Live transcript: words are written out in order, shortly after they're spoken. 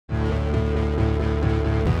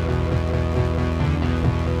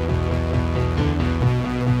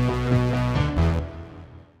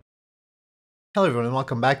Hello everyone and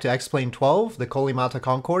welcome back to X-Plane 12. The Colimata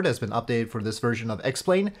Concorde has been updated for this version of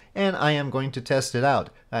X-Plane, and I am going to test it out.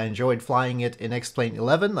 I enjoyed flying it in X-Plane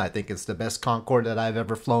 11. I think it's the best Concorde that I've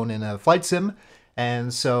ever flown in a flight sim,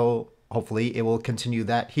 and so hopefully it will continue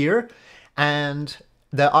that here. And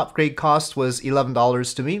the upgrade cost was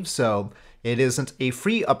 $11 to me, so it isn't a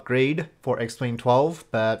free upgrade for X-Plane 12,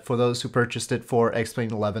 but for those who purchased it for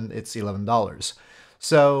X-Plane 11, it's $11.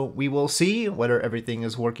 So we will see whether everything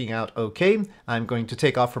is working out okay. I'm going to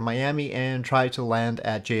take off from Miami and try to land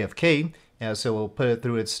at JFK. So we'll put it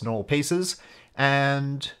through its normal paces.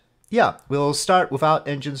 And yeah, we'll start without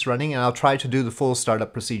engines running, and I'll try to do the full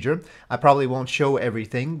startup procedure. I probably won't show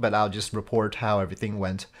everything, but I'll just report how everything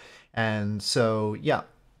went. And so yeah,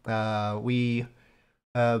 I'll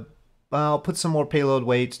put some more payload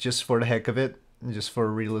weight just for the heck of it, just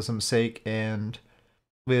for realism's sake, and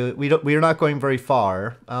we're not going very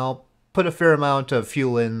far. I'll put a fair amount of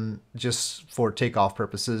fuel in just for takeoff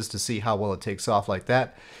purposes to see how well it takes off like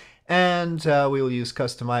that. And we will use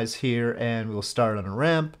customize here, and we'll start on a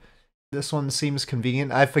ramp. This one seems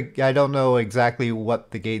convenient. I don't know exactly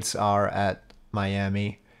what the gates are at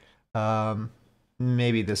Miami.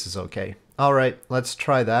 Maybe this is okay. All right, let's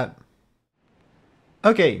try that.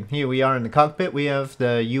 Okay, here we are in the cockpit. We have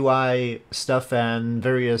the UI stuff and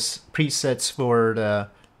various presets for the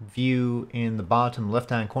view in the bottom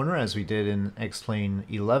left-hand corner, as we did in X-Plane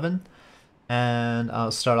 11. And I'll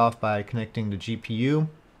start off by connecting the GPU,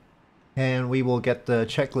 and we will get the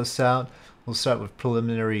checklists out. We'll start with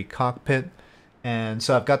preliminary cockpit. And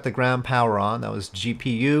so I've got the ground power on. That was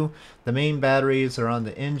GPU. The main batteries are on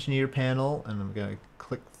the engineer panel, and I'm going to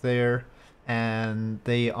click there, and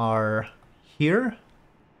they are here.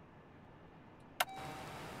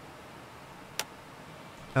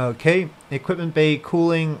 Okay, equipment bay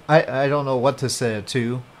cooling, I don't know what to set it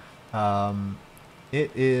to. It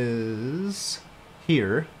is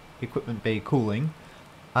here, equipment bay cooling.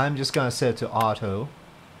 I'm just going to set it to auto,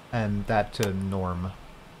 and that to norm.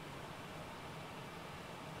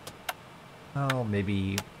 Oh,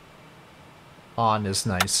 maybe on is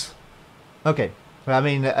nice. Okay, I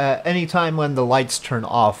mean, anytime when the lights turn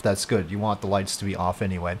off, that's good. You want the lights to be off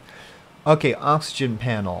anyway. Okay, oxygen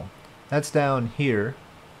panel. That's down here.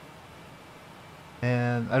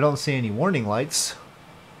 And I don't see any warning lights.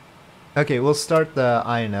 Okay, we'll start the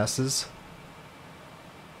INSs.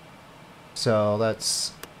 So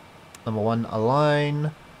that's number 1,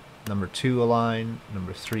 align, number 2, align,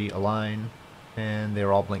 number 3, align, and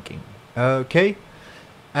they're all blinking. Okay,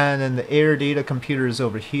 and then the air data computer is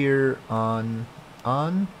over here on,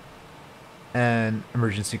 and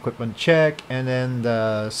emergency equipment check, and then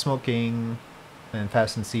the smoking and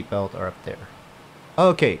fasten seatbelt are up there.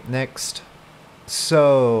 Okay, next.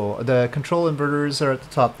 So the control inverters are at the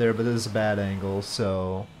top there, but this is a bad angle,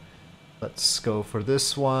 so let's go for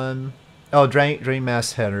this one. Oh, drain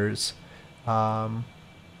mass headers.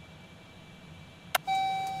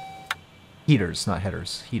 Heaters, not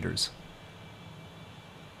headers, heaters.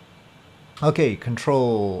 Okay,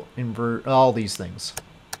 control, invert, all these things.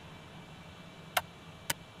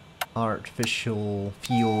 Artificial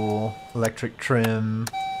fuel, electric trim,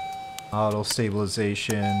 auto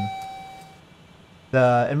stabilization.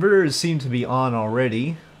 The inverters seem to be on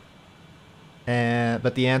already,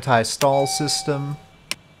 but the anti-stall system,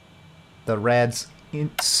 the rad's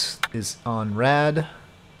int is on rad,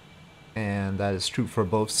 and that is true for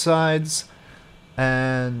both sides,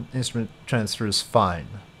 and instrument transfer is fine.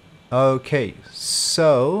 Okay,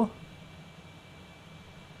 so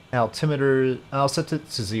altimeter, I'll set it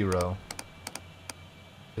to 0,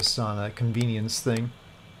 just on a convenience thing.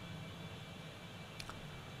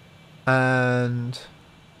 And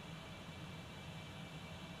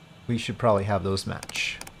we should probably have those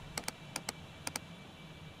match.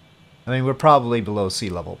 I mean, we're probably below sea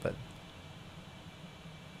level, but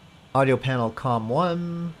audio panel COM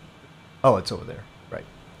 1. Oh, it's over there. Right.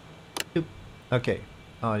 Oop. Okay.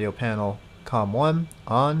 Audio panel COM 1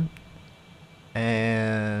 on.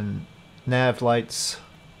 And nav lights.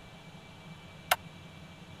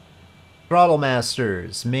 Throttle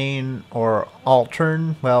masters, main or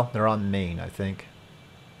altern. Well, they're on main, I think.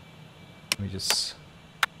 Let me just,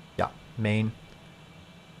 yeah, main.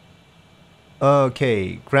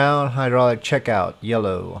 Okay, ground hydraulic checkout,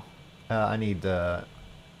 yellow. I need the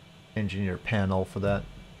engineer panel for that.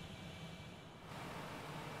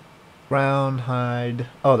 Ground hide,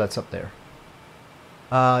 oh, that's up there.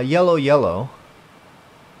 Yellow, yellow.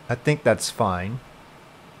 I think that's fine.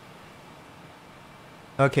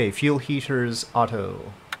 Okay, fuel heaters,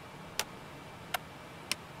 auto.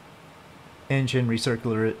 Engine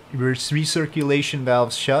recirculation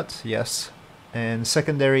valves shut, yes. And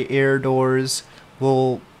secondary air doors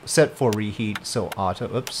will set for reheat, so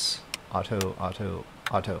auto, oops, auto, auto,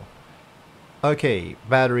 auto. Okay,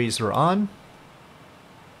 batteries are on.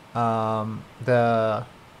 The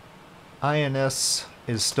INS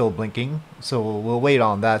is still blinking, so we'll wait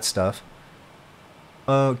on that stuff.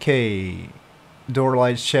 Okay, door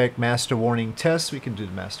lights check, master warning test. We can do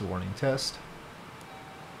the master warning test.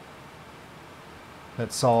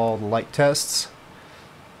 That's all the light tests.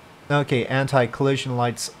 Okay, anti-collision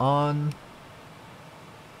lights on.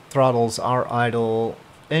 Throttles are idle.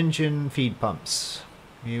 Engine feed pumps.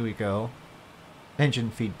 Here we go.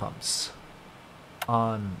 Engine feed pumps.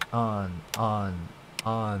 On, on, on,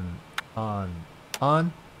 on,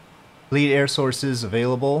 on. Bleed air sources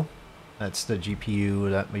available. That's the GPU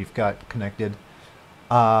that we've got connected.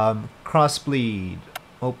 Cross bleed.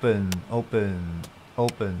 Open, open,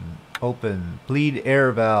 open, open. Bleed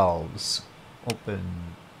air valves.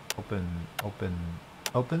 Open, open, open,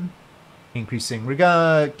 open. Increasing. We're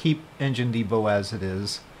gonna keep engine depot as it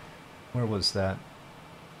is. Where was that?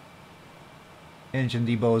 Engine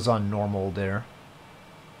depot is on normal there.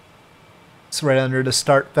 It's right under the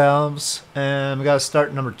start valves. And we gotta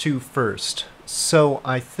start number 2 first. So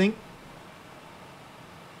I think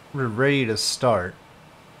we're ready to start.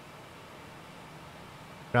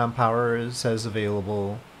 Ground power says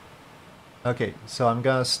available. Okay, so I'm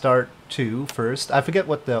gonna start 2 first. I forget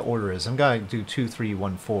what the order is. I'm gonna do 2, 3,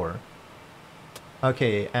 1, 4.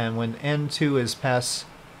 Okay, and when N2 is past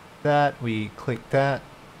that, we click that.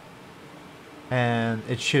 And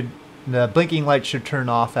it should, the blinking light should turn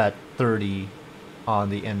off at 30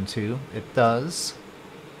 on the N2. It does.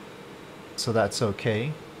 So that's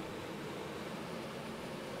okay.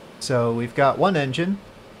 So we've got one engine.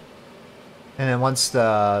 And then once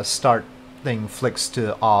the start thing flicks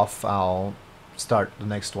to off, I'll start the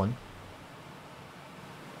next one.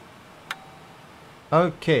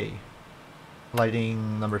 Okay.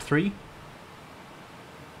 Lighting number 3.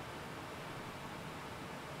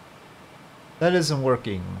 That isn't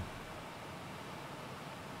working.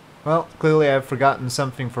 Well, clearly I've forgotten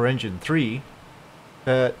something for engine 3.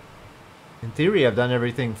 But in theory I've done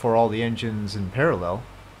everything for all the engines in parallel.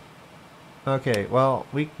 Okay, well,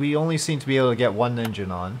 we only seem to be able to get one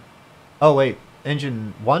engine on. Oh wait,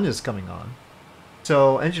 engine 1 is coming on.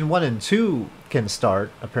 So engine 1 and 2 can start,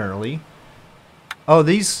 apparently. Oh,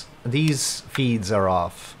 these feeds are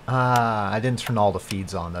off. Ah, I didn't turn all the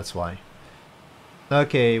feeds on, that's why.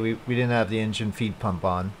 Okay, we didn't have the engine feed pump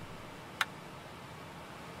on.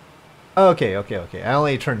 Okay. I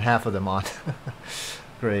only turned half of them on.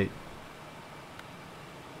 Great.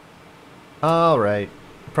 Alright.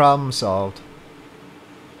 Problem solved.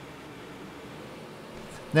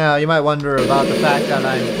 Now, you might wonder about the fact that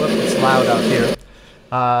it's loud out here.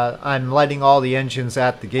 I'm lighting all the engines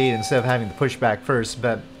at the gate instead of having to push back first,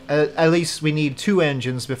 but at least we need 2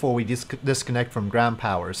 engines before we disconnect from ground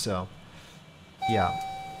power, so yeah.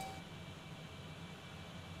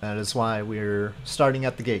 That is why we're starting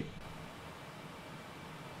at the gate.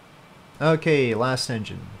 Okay, last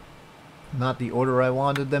engine. Not the order I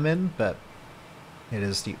wanted them in, but it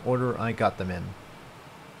is the order I got them in.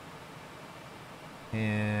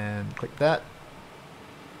 And click that.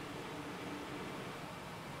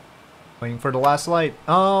 Waiting for the last light.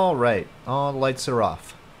 Alright, all the lights are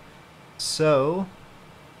off. So,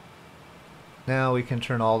 now we can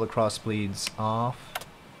turn all the cross bleeds off.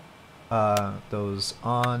 Those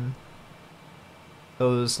on.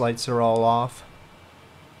 Those lights are all off.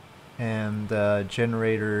 And the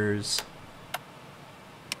generators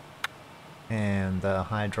and the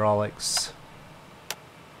hydraulics.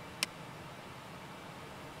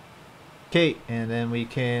 Okay, and then we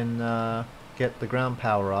can get the ground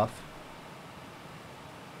power off.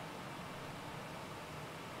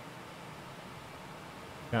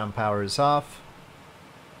 Ground power is off.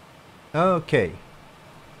 Okay.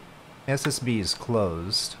 SSB is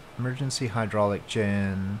closed. Emergency hydraulic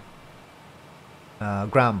gen.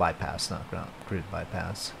 Ground bypass, not grid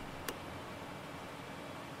bypass.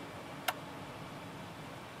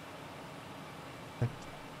 I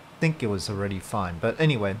think it was already fine, but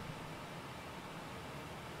anyway.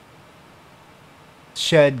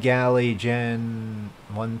 Shed galley gen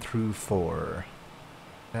 1 through 4.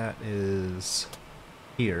 That is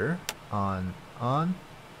here on.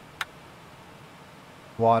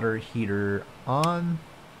 Water heater on.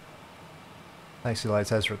 Taxi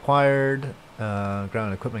lights as required.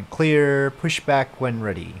 Ground equipment clear. Push back when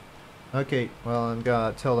ready. Okay, well, I'm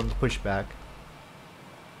gonna tell them to push back.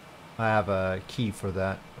 I have a key for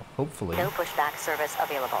that, hopefully. No pushback service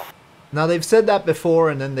available. Now, they've said that before,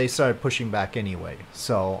 and then they started pushing back anyway.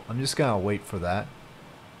 So, I'm just gonna wait for that.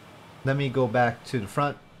 Let me go back to the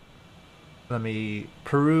front. Let me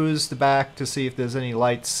peruse the back to see if there's any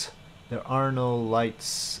lights. There are no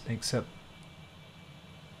lights except...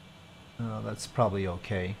 Oh, that's probably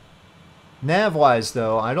okay. Nav-wise,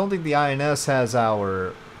 though, I don't think the INS has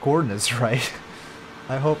our coordinates right.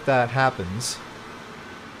 I hope that happens.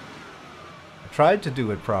 I tried to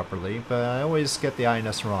do it properly, but I always get the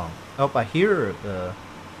INS wrong. Oh, I hear the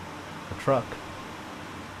truck.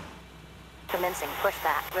 Commencing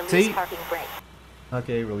pushback. Release See? parking brake.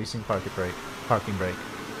 Okay, releasing parking brake. Parking brake.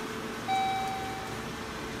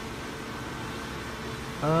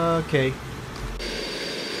 Okay.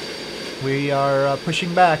 We are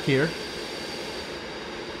pushing back here.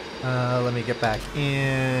 Let me get back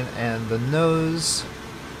in, and the nose.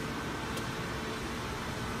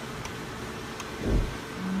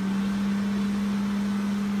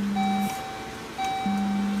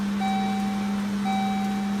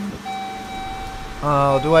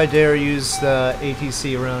 Oh, do I dare use the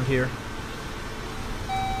ATC around here?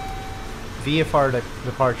 VFR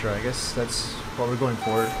departure, I guess that's what we're going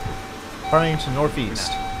for. Departing to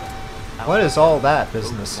northeast. What is all that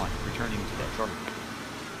business? Returning to that charter.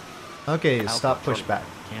 Okay, stop pushback.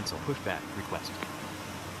 Cancel pushback request.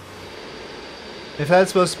 If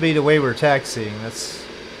that's supposed to be the way we're taxiing, that's...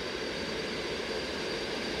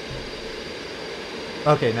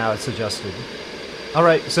 Okay, now it's adjusted.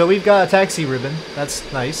 Alright, so we've got a taxi ribbon. That's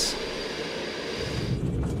nice.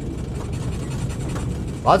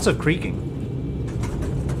 Lots of creaking.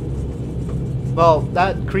 Well,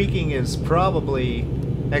 that creaking is probably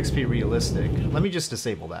XP realistic. Let me just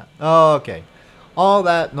disable that. Oh, okay. All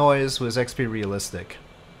that noise was XP realistic.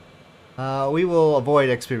 We will avoid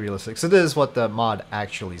XP realistic. So this is what the mod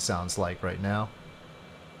actually sounds like right now.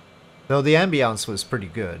 Though the ambience was pretty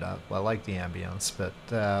good. I like the ambience, but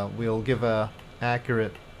we'll give a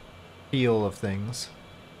accurate feel of things.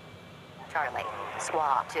 Charlie.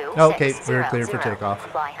 Squawk 2. Okay, 6, we're 0, clear for 0.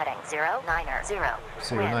 takeoff. Fly heading 090.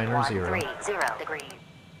 090. 130 degrees.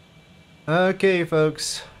 Okay,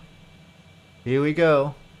 folks. Here we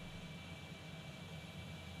go.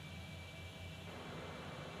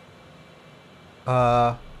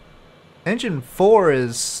 Engine 4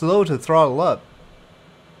 is slow to throttle up.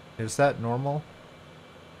 Is that normal?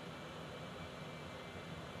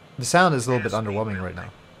 The sound is a little bit underwhelming right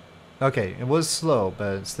now. Okay, it was slow,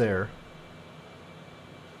 but it's there.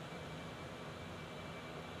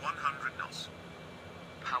 100 knots.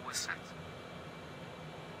 Power set.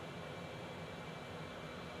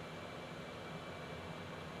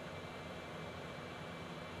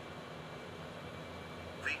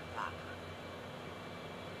 V1.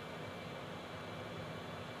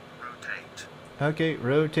 Rotate. Okay,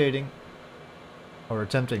 rotating. Or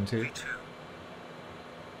attempting to. V2.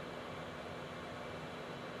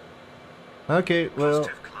 Okay, well,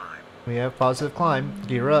 Positive climb. we have positive climb.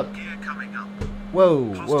 Gear up. Gear coming up.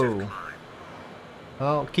 Whoa, Positive whoa. climb.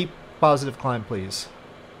 Well, keep positive climb, please.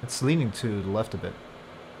 It's leaning to the left a bit.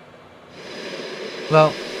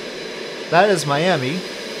 Well, that is Miami.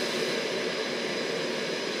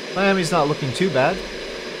 Miami's not looking too bad.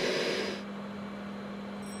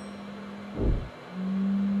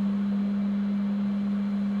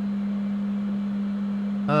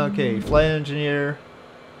 Okay, flight engineer.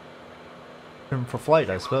 Trim for flight,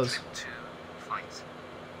 I suppose. Trim to flight.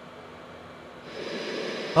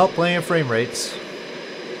 Oh, plenty of frame rates.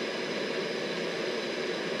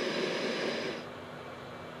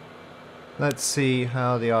 Let's see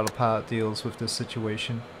how the autopilot deals with this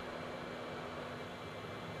situation.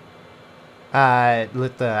 It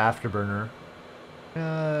lit the afterburner.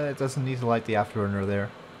 It doesn't need to light the afterburner there.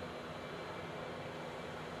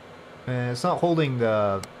 It's not holding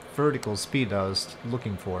the vertical speed I was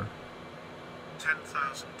looking for.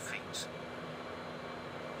 10,000 feet.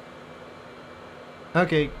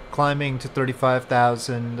 Okay, climbing to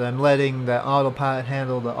 35,000. I'm letting the autopilot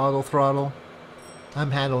handle the auto throttle.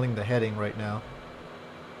 I'm handling the heading right now.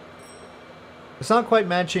 It's not quite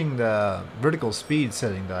matching the vertical speed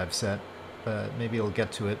setting that I've set, but maybe it'll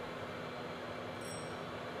get to it.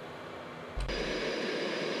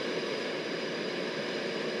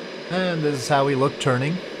 And this is how we look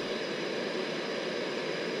turning.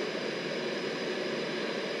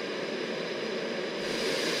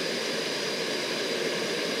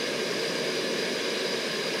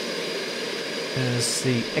 And this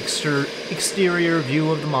is the exterior view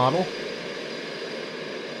of the model.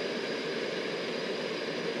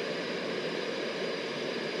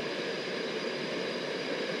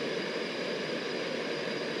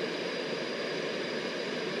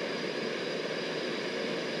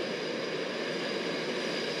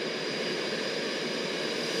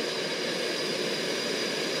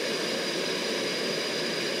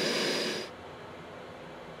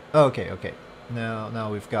 Okay, okay.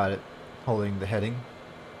 Now we've got it. Holding the heading.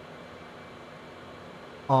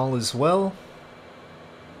 All is well.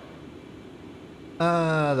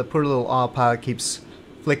 The poor little autopilot keeps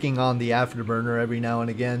flicking on the afterburner every now and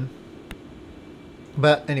again.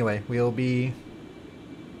 But anyway, we'll be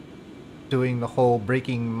doing the whole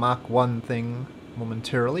breaking Mach 1 thing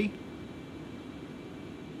momentarily.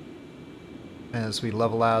 As we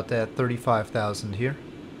level out at 35,000 here.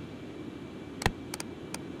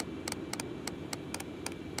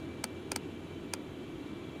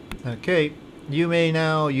 Okay, you may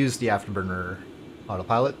now use the afterburner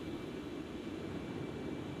autopilot.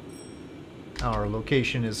 Our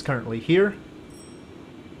location is currently here,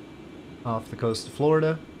 off the coast of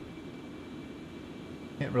Florida.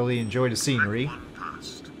 Can't really enjoy the scenery.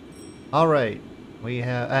 Alright,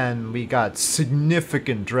 we got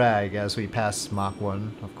significant drag as we pass Mach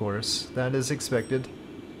 1, of course. That is expected.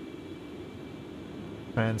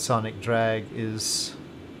 Transonic drag is...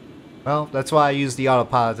 well, that's why I use the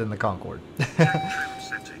autopilot in the Concorde. Check trim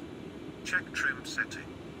setting. Check trim setting.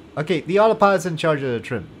 Okay, the autopilot's in charge of the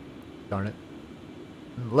trim. Darn it.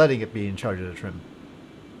 I'm letting it be in charge of the trim.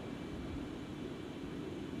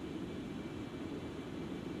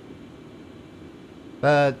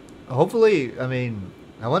 But hopefully, I mean,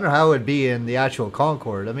 I wonder how it would be in the actual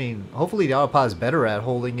Concorde. I mean, hopefully the autopilot's better at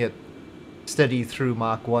holding it steady through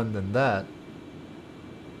Mach 1 than that.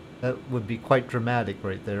 That would be quite dramatic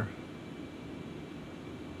right there.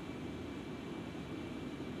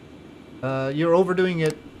 You're overdoing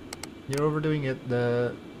it. You're overdoing it.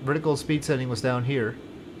 The vertical speed setting was down here.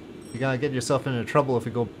 You're gonna get yourself into trouble if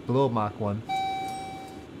you go below Mach 1.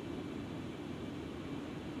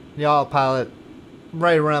 The autopilot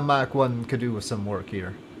right around Mach 1 could do with some work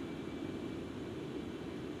here.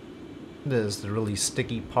 This is the really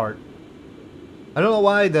sticky part. I don't know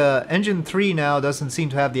why the engine 3 now doesn't seem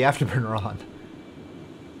to have the afterburner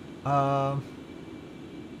on.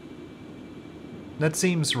 That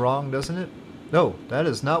seems wrong, doesn't it? No, that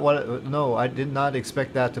is not what no, I did not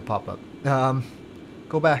expect that to pop up.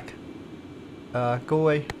 Go back. Go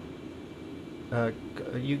away.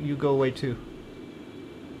 You go away too.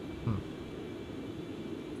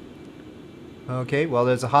 Okay, well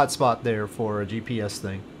there's a hotspot there for a GPS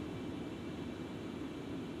thing.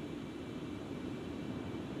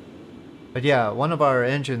 But yeah, one of our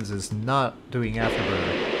engines is not doing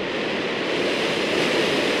afterburner.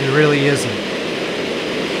 It really isn't.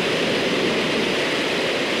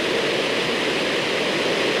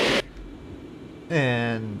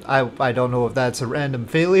 And I don't know if that's a random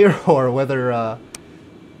failure or whether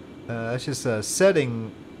that's just a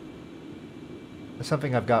setting,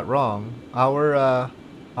 something I've got wrong. Our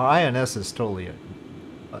INS is totally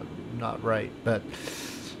not right, but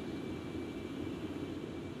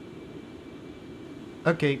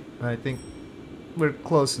okay, I think we're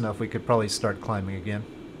close enough. We could probably start climbing again,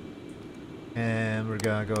 and we're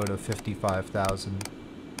gonna go to 55,000.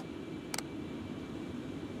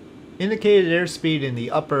 Indicated airspeed in the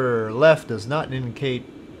upper left does not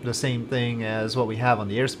indicate the same thing as what we have on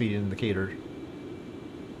the airspeed indicator.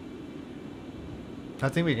 I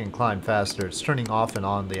think we can climb faster. It's turning off and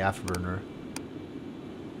on the afterburner.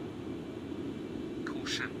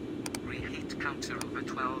 Caution. Reheat counter over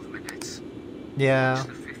 12 minutes. Yeah. Reach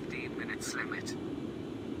the 15 minutes limit.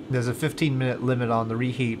 There's a 15-minute limit on the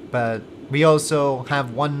reheat, but we also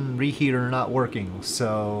have one reheater not working,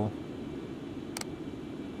 so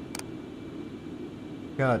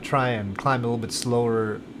gotta try and climb a little bit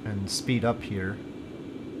slower and speed up here.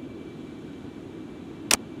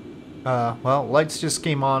 Well, lights just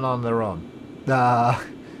came on their own.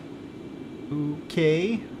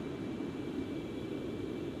 Okay.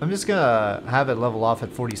 I'm just gonna have it level off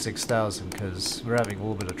at 46,000 because we're having a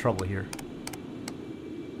little bit of trouble here.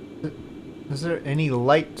 Is there any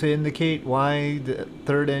light to indicate why the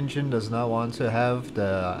third engine does not want to have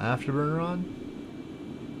the afterburner on?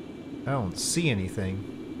 I don't see anything.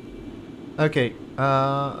 Okay,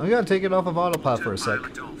 I'm gonna take it off of autopilot for a sec.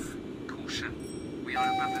 Off. Caution. We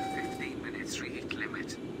are above the 15 minutes reheat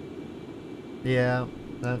limit. Yeah,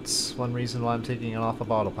 that's one reason why I'm taking it off of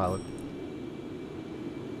autopilot.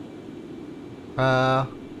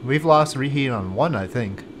 We've lost reheat on one, I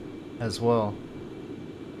think, as well.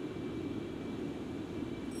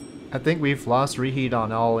 I think we've lost reheat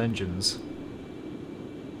on all engines.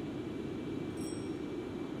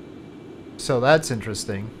 So that's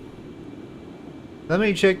interesting. Let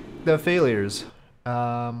me check the failures.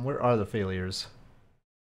 Where are the failures?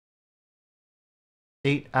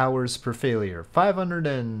 8 hours per failure.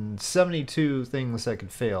 572 things that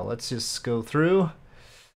could fail. Let's just go through.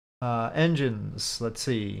 Engines, let's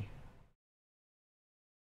see.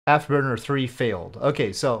 Afterburner 3 failed.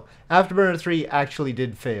 Okay, so Afterburner 3 actually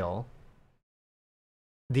did fail.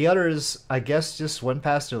 The others, I guess, just went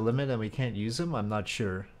past their limit and we can't use them? I'm not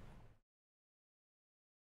sure.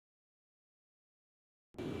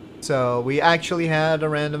 So we actually had a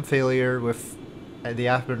random failure with the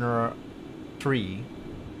Afterburner 3.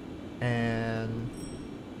 And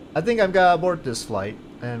I think I've got to abort this flight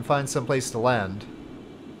and find some place to land.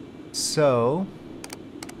 So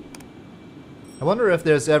I wonder if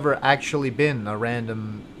there's ever actually been a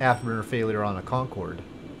random afterburner failure on a Concorde.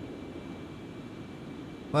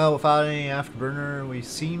 Well, without any afterburner, we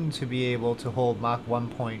seem to be able to hold Mach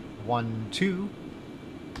 1.12.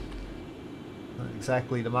 Not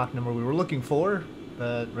exactly the Mach number we were looking for,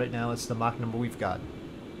 but right now it's the Mach number we've got.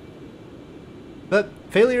 But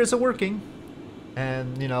failures are working,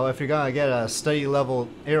 and you know, if you're gonna get a steady level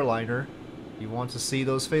airliner, you want to see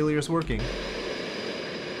those failures working.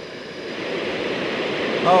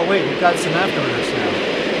 Oh wait, we've got some afterburners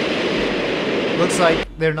now. Looks like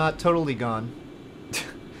they're not totally gone.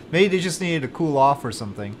 Maybe they just needed to cool off or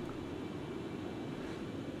something.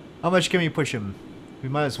 How much can we push them? We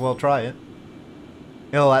might as well try it.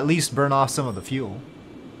 It'll at least burn off some of the fuel.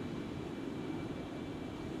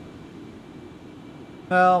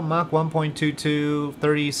 Well, Mach 1.22,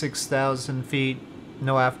 36,000 feet,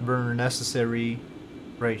 no afterburner necessary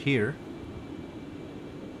right here.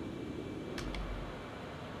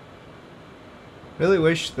 Really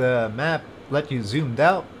wish the map let you zoom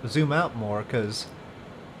out more, because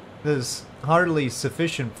this is hardly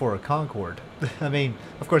sufficient for a Concorde. I mean,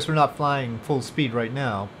 of course we're not flying full speed right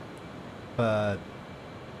now, but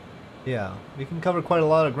yeah, we can cover quite a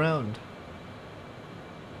lot of ground.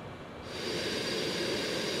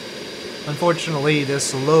 Unfortunately,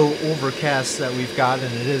 this low overcast that we've got,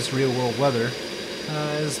 and it is real world weather,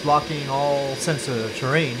 is blocking all sense of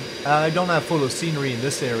terrain. I don't have photo scenery in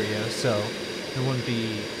this area, so it wouldn't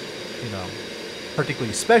be, you know,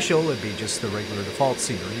 particularly special. It'd be just the regular default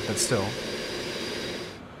scenery, but still.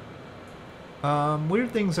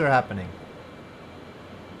 Weird things are happening.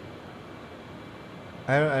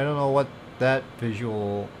 I don't know what that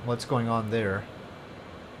visual, what's going on there.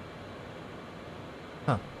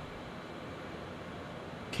 Huh.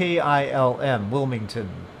 K-I-L-M, Wilmington.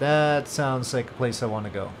 That sounds like a place I want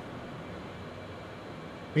to go.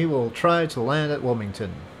 We will try to land at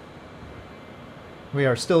Wilmington. We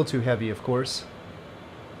are still too heavy, of course.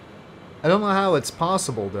 I don't know how it's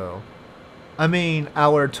possible, though. I mean,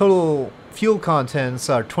 our total fuel contents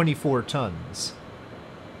are 24 tons.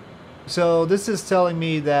 So this is telling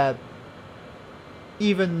me that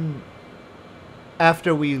even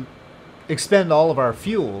after we expend all of our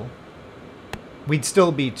fuel, we'd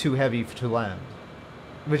still be too heavy to land,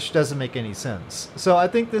 which doesn't make any sense. So I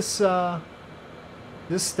think this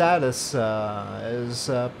this status is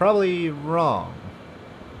probably wrong.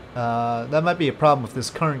 That might be a problem with this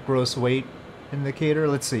current gross weight indicator.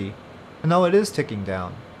 Let's see. No, it is ticking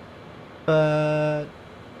down. But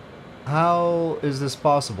how is this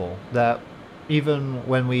possible that even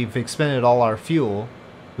when we've expended all our fuel,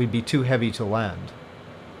 we'd be too heavy to land?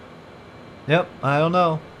 Yep, I don't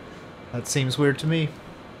know. That seems weird to me.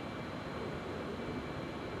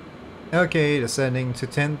 Okay, descending to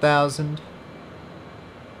 10,000.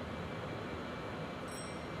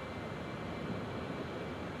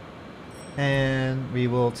 And we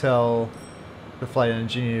will tell the flight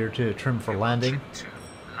engineer to trim for landing.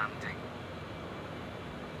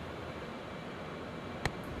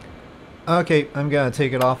 Okay, I'm gonna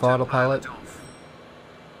take it off autopilot.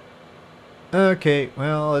 Okay,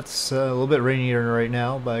 well, it's a little bit rainier right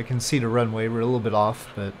now, but I can see the runway. We're a little bit off,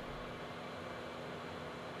 but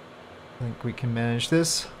I think we can manage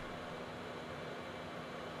this.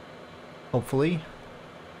 Hopefully.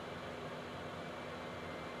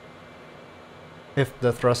 If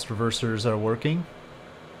the thrust reversers are working.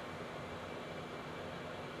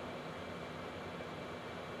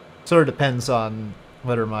 Sort of depends on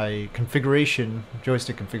whether my configuration,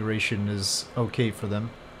 joystick configuration, is okay for them.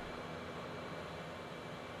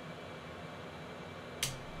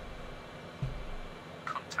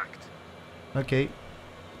 Contact. Okay.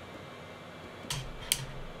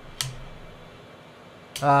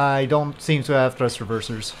 I don't seem to have thrust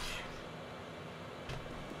reversers.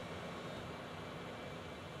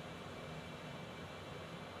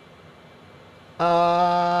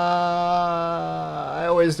 I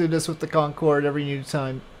always do this with the Concorde every new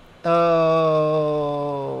time. Oh.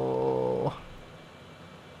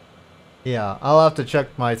 Yeah, I'll have to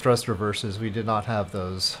check my thrust reversers. We did not have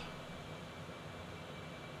those.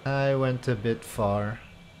 I went a bit far.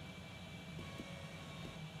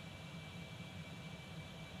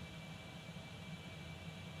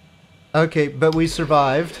 Okay, but we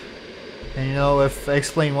survived. And you know, if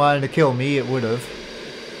X-Plane wanted to kill me, it would have.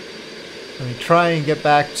 Let me try and get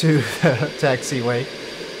back to the taxiway.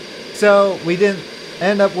 So, we didn't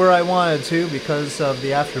end up where I wanted to because of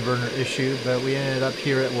the afterburner issue, but we ended up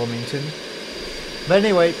here at Wilmington. But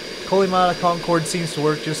anyway, Colimata Concorde seems to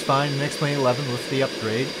work just fine in X-Plane 11 with the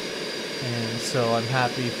upgrade. And so I'm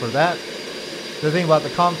happy for that. The thing about the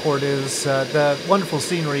Concorde is the wonderful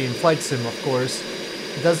scenery in Flight Sim, of course,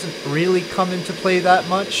 doesn't really come into play that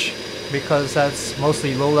much because that's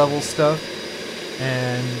mostly low-level stuff.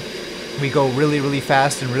 And we go really, really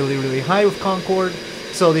fast and really, really high with Concorde.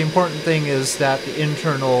 So the important thing is that the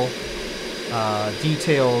internal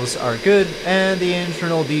details are good, and the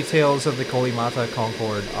internal details of the Colimata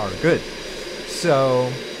Concorde are good.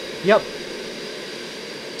 So, yep.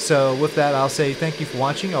 So with that, I'll say thank you for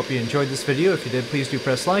watching. I hope you enjoyed this video. If you did, please do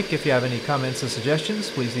press like. If you have any comments and suggestions,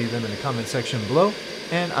 please leave them in the comment section below,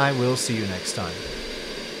 and I will see you next time.